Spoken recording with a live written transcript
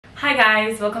Hi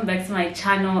guys, welcome back to my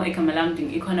channel. So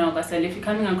if you're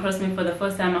coming across me for the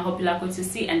first time, I hope you like what you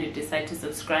see and you decide to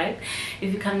subscribe.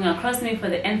 If you're coming across me for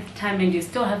the nth time and you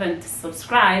still haven't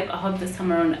subscribed, I hope this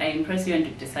time around I impress you and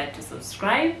you decide to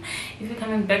subscribe. If you're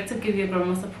coming back to give your girl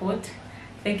more support,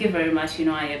 thank you very much. You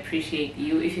know, I appreciate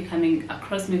you. If you're coming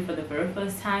across me for the very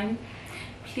first time,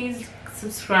 please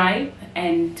subscribe,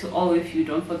 and to all of you,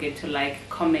 don't forget to like,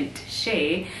 comment,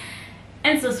 share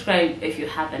and subscribe if you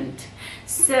haven't.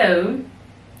 So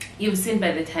you've seen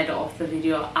by the title of the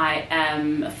video, I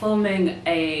am filming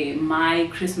my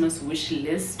Christmas wish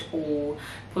list, or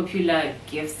popular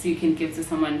gifts you can give to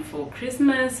someone for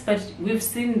Christmas. But we've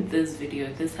seen this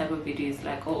type of videos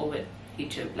like all over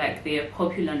YouTube, like they are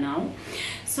popular now.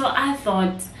 So I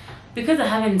thought, because I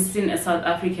haven't seen a South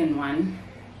African one,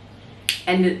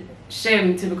 and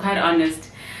shame to be quite honest,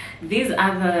 these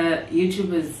other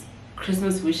YouTubers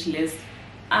Christmas wish lists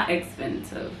are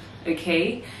expensive,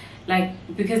 okay? Like,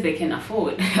 because they can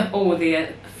afford or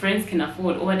their friends can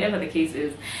afford, or whatever the case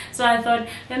is. So I thought,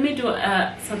 let me do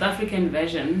a South African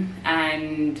version,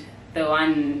 and the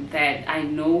one that I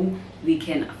know we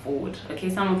can afford. Okay,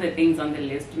 some of the things on the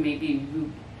list maybe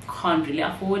we can't really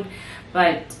afford,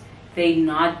 but they're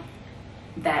not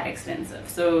that expensive,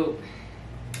 so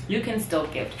you can still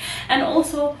gift. And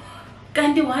also,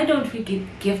 Gandhi, why don't we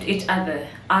gift each other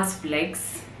as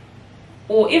flex?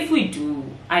 Or if we do,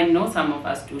 I know some of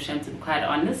us do, shame to be quite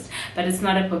honest, but it's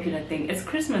not a popular thing. It's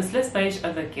Christmas, let's buy each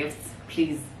other gifts.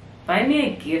 Please buy me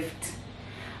a gift,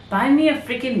 buy me a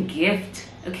freaking gift.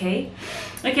 Okay,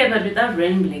 but without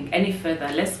rambling any further,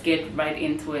 let's get right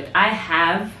into it. I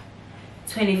have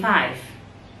 25,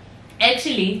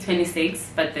 actually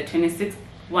 26, but the 26th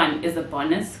one is a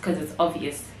bonus because it's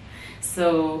obvious.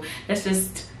 So let's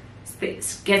just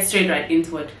get straight right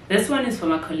into it. This one is for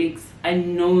my colleagues. I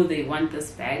know they want this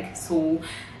bag, so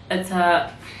it's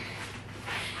a,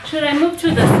 should I move to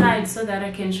the side so that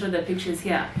I can show the pictures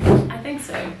here? I think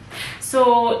so.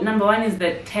 So number one is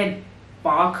the Ted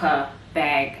Barker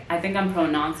bag. I think I'm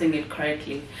pronouncing it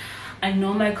correctly. I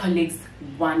know my colleagues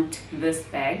want this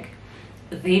bag,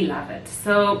 they love it.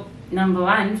 So number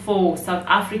one, for South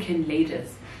African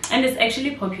ladies, and it's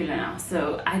actually popular now,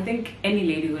 so I think any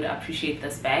lady would appreciate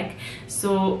this bag.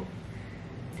 So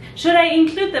should I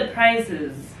include the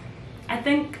prices? I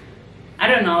don't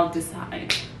know, I'll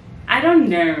decide. I don't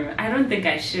know, I don't think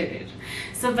I should.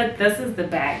 So, but this is the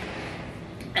bag.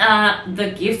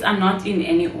 The gifts are not in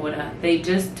any order, they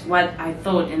just what I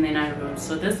thought and then I wrote.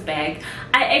 So this bag,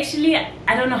 I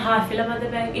don't know how I feel about the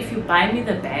bag. If you buy me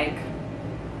the bag,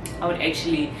 I would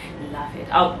actually love it.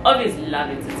 I would obviously love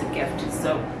it. It's a gift.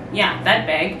 So yeah, that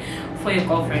bag for your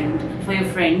girlfriend, for your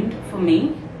friend, for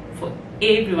me, for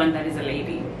everyone that is a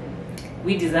lady.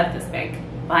 We deserve this bag.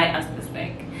 Buy us this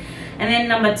bag. And then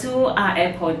number two are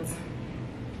AirPods.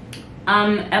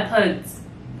 AirPods,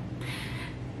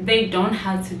 they don't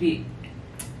have to be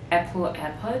Apple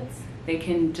AirPods. They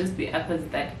can just be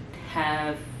AirPods that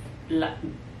have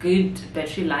good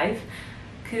battery life,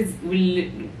 because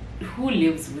who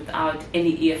lives without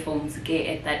any earphones?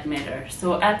 Gay at that matter.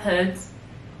 So AirPods,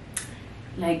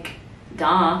 like,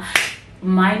 duh,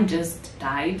 mine just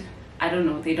died. I don't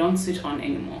know, they don't switch on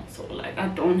anymore, so like I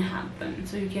don't have them,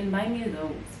 so you can buy me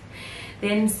those.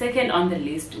 Then second on the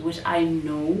list, which I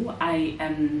know I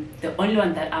am the only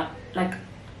one that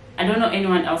I don't know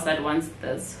anyone else that wants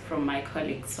this from my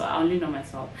colleagues, so I only know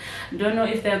myself. Don't know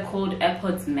if they're called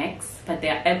AirPods Max, but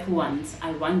they're Apple ones.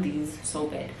 I want these so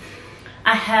bad.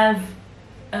 I have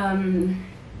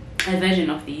a version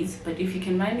of these, but if you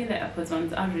can buy me the AirPods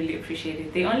ones, I'd really appreciate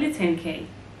it. They're only 10k.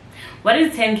 What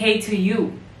is 10k to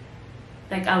you?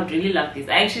 Like, I would really love these.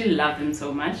 I actually love them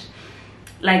so much.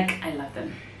 Like, I love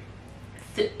them.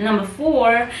 Number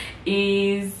four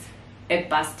is a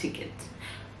bus ticket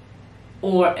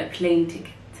or a plane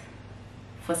ticket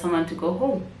for someone to go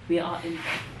home. We are in,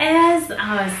 as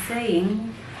I was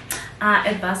saying,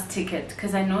 a bus ticket,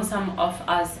 because I know some of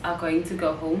us are going to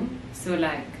go home. So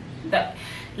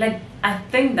I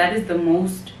think that is the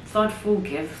most thoughtful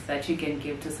gift that you can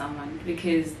give to someone,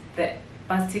 because the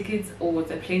bus tickets or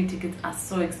the plane tickets are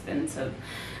so expensive.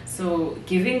 So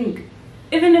giving,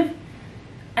 even if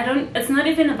it's not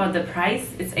even about the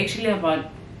price, it's actually about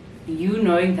you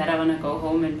knowing that I want to go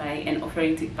home and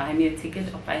offering to buy me a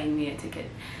ticket or buying me a ticket.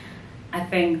 I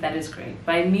think that is great.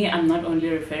 By me, I'm not only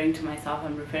referring to myself,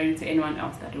 I'm referring to anyone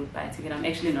else that would buy a ticket. I'm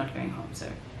actually not going home, so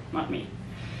not me.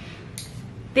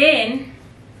 Then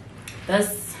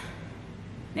this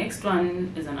next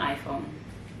one is an iPhone,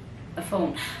 a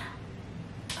phone.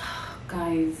 Oh,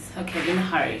 guys, okay, in a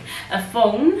hurry. A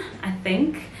phone, I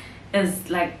think, is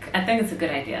like, I think it's a good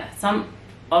idea.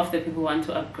 of the people want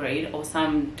to upgrade, or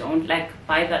some don't, like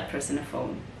buy that person a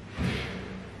phone.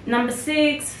 Number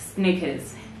 6,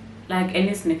 sneakers. Like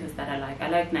any sneakers that I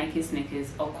like Nike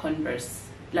sneakers or Converse,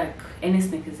 like any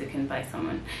sneakers you can buy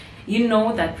someone. You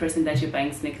know that person that you're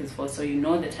buying sneakers for, so you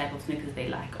know the type of sneakers they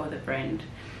like or the brand.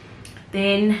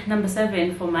 Then number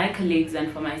 7, for my colleagues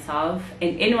and for myself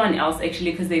and anyone else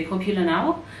actually, because they're popular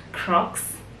now,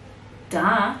 Crocs.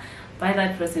 Duh, buy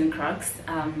that person Crocs.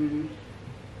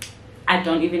 I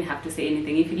don't even have to say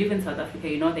anything. If you live in South Africa,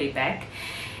 you know they're back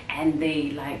and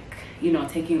they like, you know,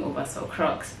 taking over, so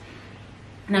Crocs.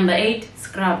 Number 8,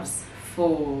 scrubs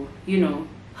for, you know,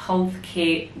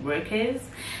 healthcare workers.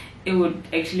 It would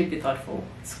actually be thoughtful.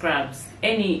 Scrubs,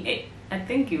 I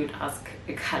think you would ask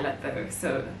a color though,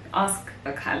 so ask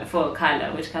a color, for a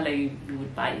color, which color you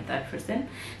would buy that person.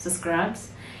 So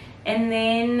scrubs. And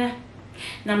then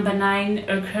number 9,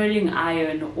 a curling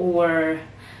iron, or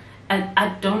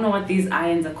I don't know what these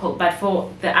irons are called, but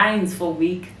for the irons for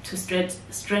wig, to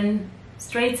straighten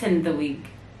the wig.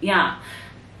 Yeah,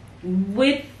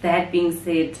 with that being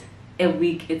said, a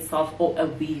wig itself or a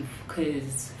weave,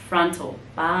 because frontal,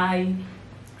 buy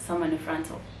someone a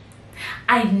frontal.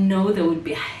 I know they would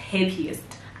be happiest.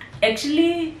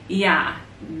 Actually,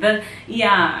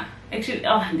 actually,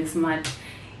 oh, this much.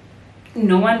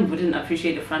 No one wouldn't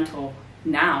appreciate a frontal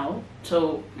now.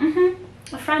 So,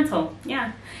 a frontal,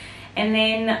 yeah. And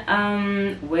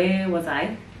then, where was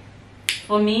I?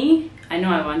 For me, I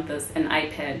know I want this, an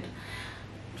iPad.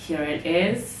 Here it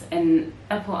is, an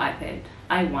Apple iPad.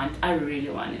 I really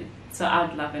want it. So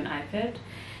I'd love an iPad.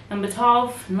 Number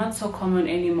 12, not so common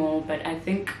anymore, but I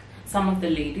think some of the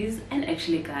ladies and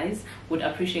actually guys would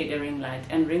appreciate a ring light,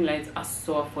 and ring lights are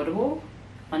so affordable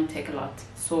on Takealot.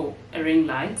 So a ring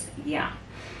light, yeah.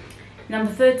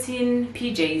 Number 13,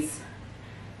 PJs.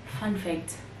 Fun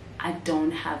fact, I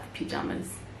don't have pajamas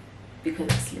because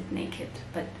I sleep naked,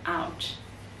 but ouch.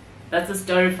 That's a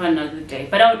story for another day.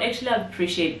 But I would actually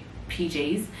appreciate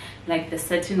PJs, like the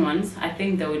satin ones. I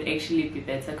think they would actually be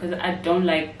better because I don't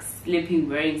like sleeping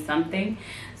wearing something.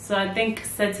 So I think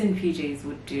satin PJs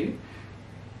would do.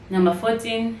 Number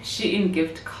 14, Shein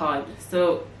gift card.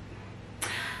 So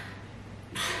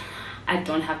I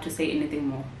don't have to say anything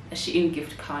more. A Shein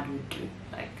gift card would do.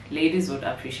 Like ladies would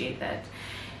appreciate that.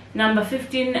 Number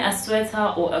 15, a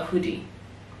sweater or a hoodie.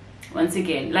 Once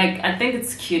again, like I think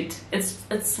it's cute.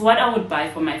 It's what I would buy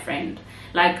for my friend.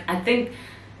 Like I feel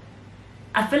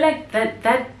like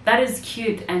that is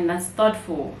cute and that's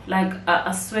thoughtful. Like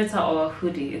a sweater or a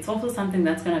hoodie, it's also something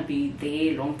that's gonna be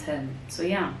there long term. So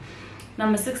yeah.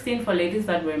 Number 16, for ladies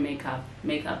that wear makeup,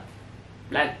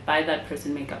 like buy that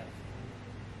person makeup.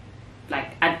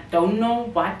 Like I don't know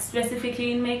what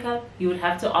specifically in makeup, you would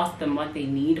have to ask them what they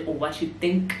need or what you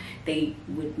think they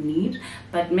would need,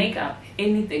 but makeup,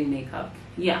 anything makeup,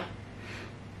 yeah.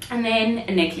 And then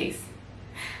a necklace.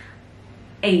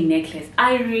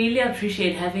 I really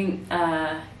appreciate having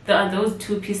there are those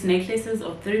 2-piece necklaces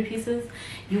or 3 pieces.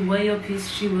 You wear your piece,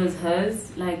 she wears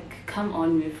hers. Like, come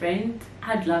on, my friend.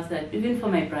 I'd love that. Even for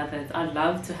my brothers, I'd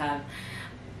love to have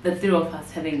the 3 of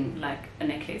us having like a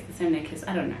necklace, the same necklace.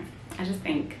 I don't know, I just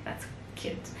think that's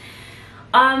cute.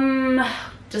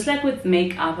 Just like with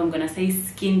makeup, I'm gonna say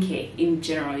skincare in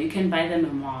general. You can buy them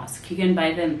a mask, you can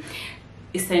buy them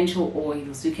essential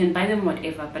oils, you can buy them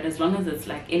whatever, but as long as it's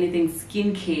like anything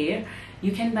skincare,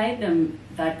 you can buy them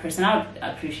that person. I would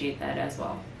appreciate that as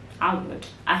well. I would.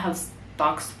 I have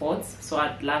dark spots, so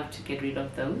I'd love to get rid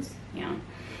of those. Yeah.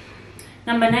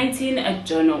 Number 19, a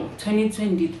journal.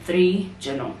 2023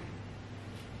 journal.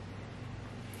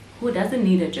 Who doesn't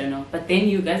need a journal? But then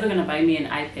you guys are gonna buy me an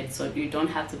iPad, so you don't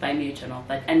have to buy me a journal.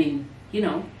 But I mean, you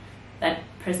know, that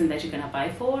person that you're gonna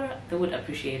buy for, they would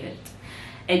appreciate it.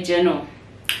 A journal.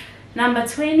 Number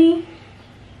 20,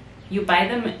 you buy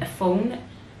them a phone.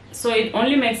 So it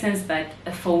only makes sense that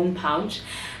a phone pouch,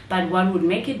 but what would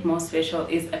make it more special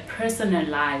is a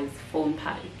personalized phone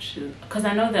pouch. Because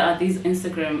I know there are these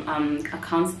Instagram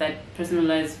accounts that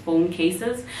personalize phone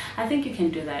cases. I think you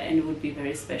can do that and it would be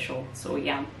very special. So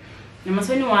yeah. Number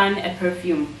 21, a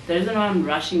perfume. The reason why I'm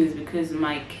rushing is because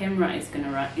my camera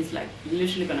is like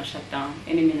literally gonna shut down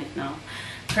any minute now.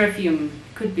 Perfume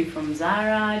could be from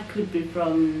Zara, it could be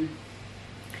from,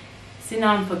 see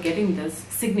now I'm forgetting this,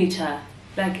 Signature.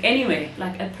 Like anyway,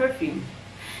 like a perfume.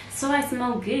 So I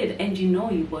smell good and you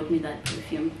know you bought me that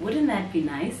perfume. Wouldn't that be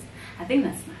nice? I think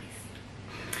that's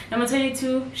nice. Number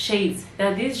 22, shades.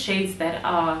 There are these shades that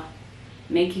are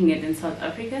making it in South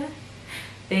Africa.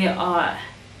 They are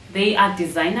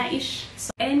designer-ish.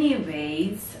 So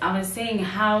anyways, I was saying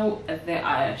how there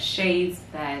are shades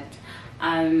that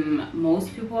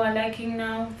most people are liking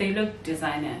now. They look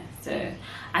designer. So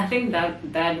I think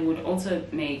that would also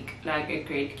make like a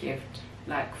great gift,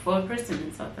 like for a person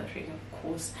in South Africa, of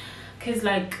course, because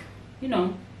like, you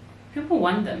know, people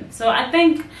want them. So I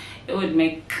think it would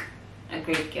make a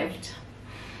great gift.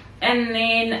 And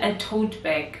then a tote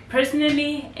bag.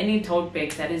 Personally, any tote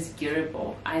bag that is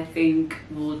durable, I think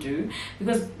will do,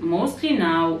 because mostly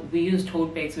now we use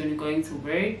tote bags when we're going to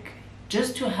work.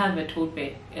 Just to have a tote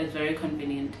bag is very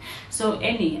convenient. So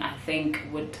any, I think,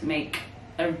 would make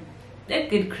a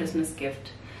good Christmas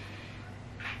gift.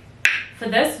 For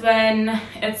this one,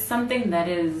 it's something that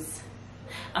is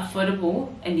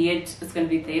affordable and yet it's going to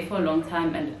be there for a long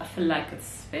time, and I feel like it's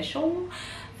special.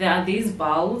 There are these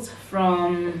bowls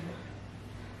from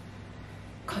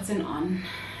Cotton On,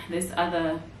 this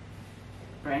other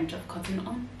brand of Cotton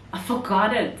On, I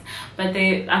forgot it, but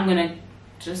I'm gonna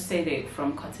just say they're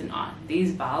from Cotton On.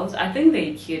 These bowls, I think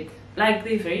they're cute, like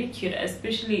they're very cute,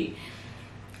 especially,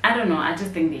 I don't know, I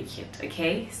just think they're cute.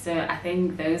 Okay, so I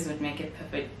think those would make a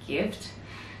perfect gift.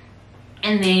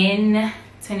 And then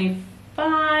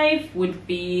 25 would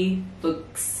be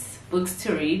books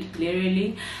to read.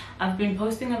 Literally, I've been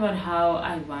posting about how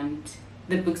I want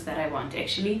the books that I want,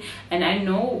 actually, and I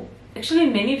know actually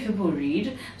many people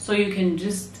read, so you can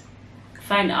just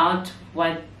find out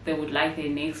what they would like their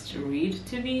next read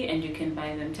to be, and you can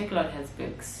buy them. Takealot has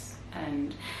books,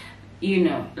 and you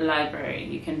know, library,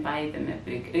 you can buy them a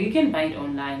book, or you can buy it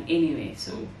online anyway.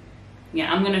 So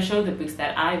yeah, I'm gonna show the books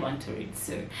that I want to read,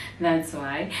 so that's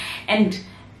why. And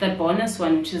the bonus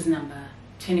one, which is number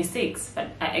 26, but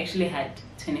I actually had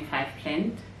 25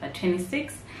 planned, but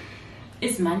 26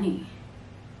 is money.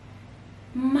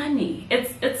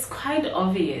 It's quite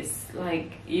obvious.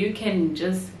 Like, you can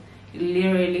just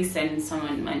literally send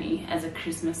someone money as a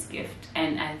Christmas gift,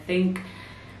 and I think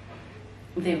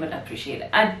they would appreciate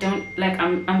it.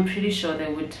 I'm pretty sure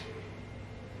they would.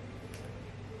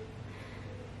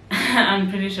 I'm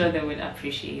pretty sure they would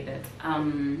appreciate it.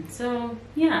 So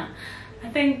yeah, I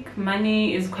think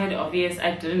money is quite obvious.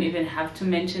 I didn't even have to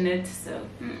mention it, so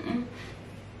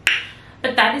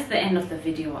But that is the end of the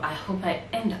video. I hope I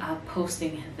end up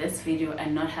posting this video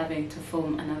and not having to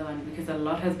film another one, because a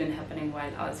lot has been happening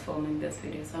while I was filming this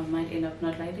video, so I might end up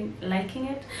not liking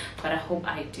it, but I hope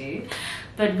I do.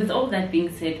 But with all that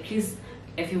being said, please,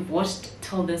 if you've watched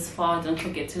till this far, don't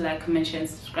forget to like, comment, share and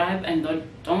subscribe, and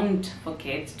don't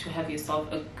forget to have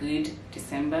yourself a good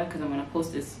December, because I'm going to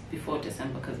post this before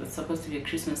December, because it's supposed to be a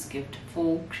Christmas gift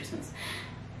for Christmas,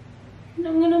 and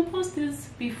I'm going to post this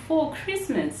before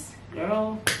Christmas,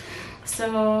 girl.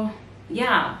 So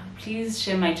yeah, please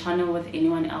share my channel with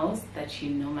anyone else that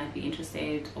you know might be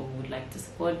interested or would like to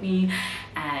support me,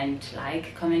 and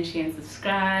like, comment, share and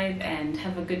subscribe, and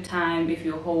have a good time. If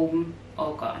you're home,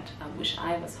 oh god, I wish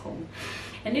I was home.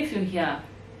 And if you're here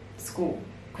school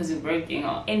because you're working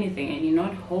or anything and you're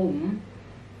not home,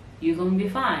 you're gonna be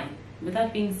fine. With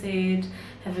that being said,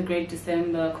 have a great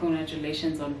December.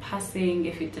 Congratulations on passing.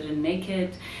 If you didn't make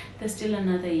it, there's still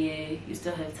another year. You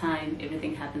still have time.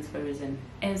 Everything happens for a reason,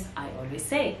 as I always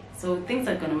say. So things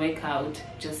are gonna work out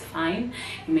just fine.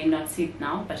 You may not see it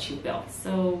now, but you will.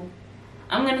 So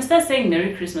I'm gonna start saying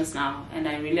Merry Christmas now, and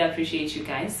I really appreciate you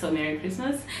guys. So Merry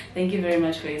Christmas. Thank you very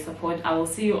much for your support. I will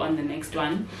see you on the next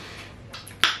one,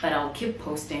 but I'll keep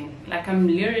posting. Like, I'm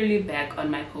literally back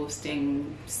on my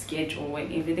posting schedule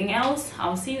and everything else.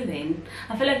 I'll see you then.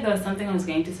 I feel like there was something I was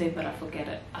going to say, but I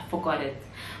forgot it.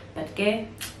 But okay,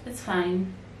 it's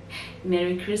fine.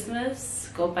 Merry Christmas.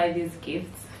 Go buy these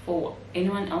gifts for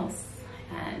anyone else,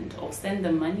 and or send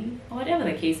them money, or whatever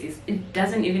the case is. It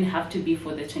doesn't even have to be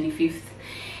for the 25th.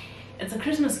 It's a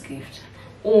Christmas gift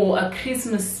or a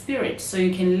Christmas spirit, so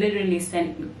you can literally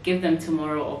give them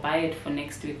tomorrow or buy it for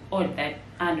next week, or that,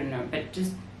 I don't know, but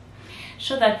just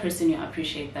show that person you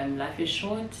appreciate them. Life is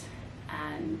short,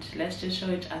 and let's just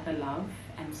show each other love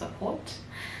and support.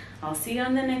 I'll see you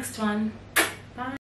on the next one.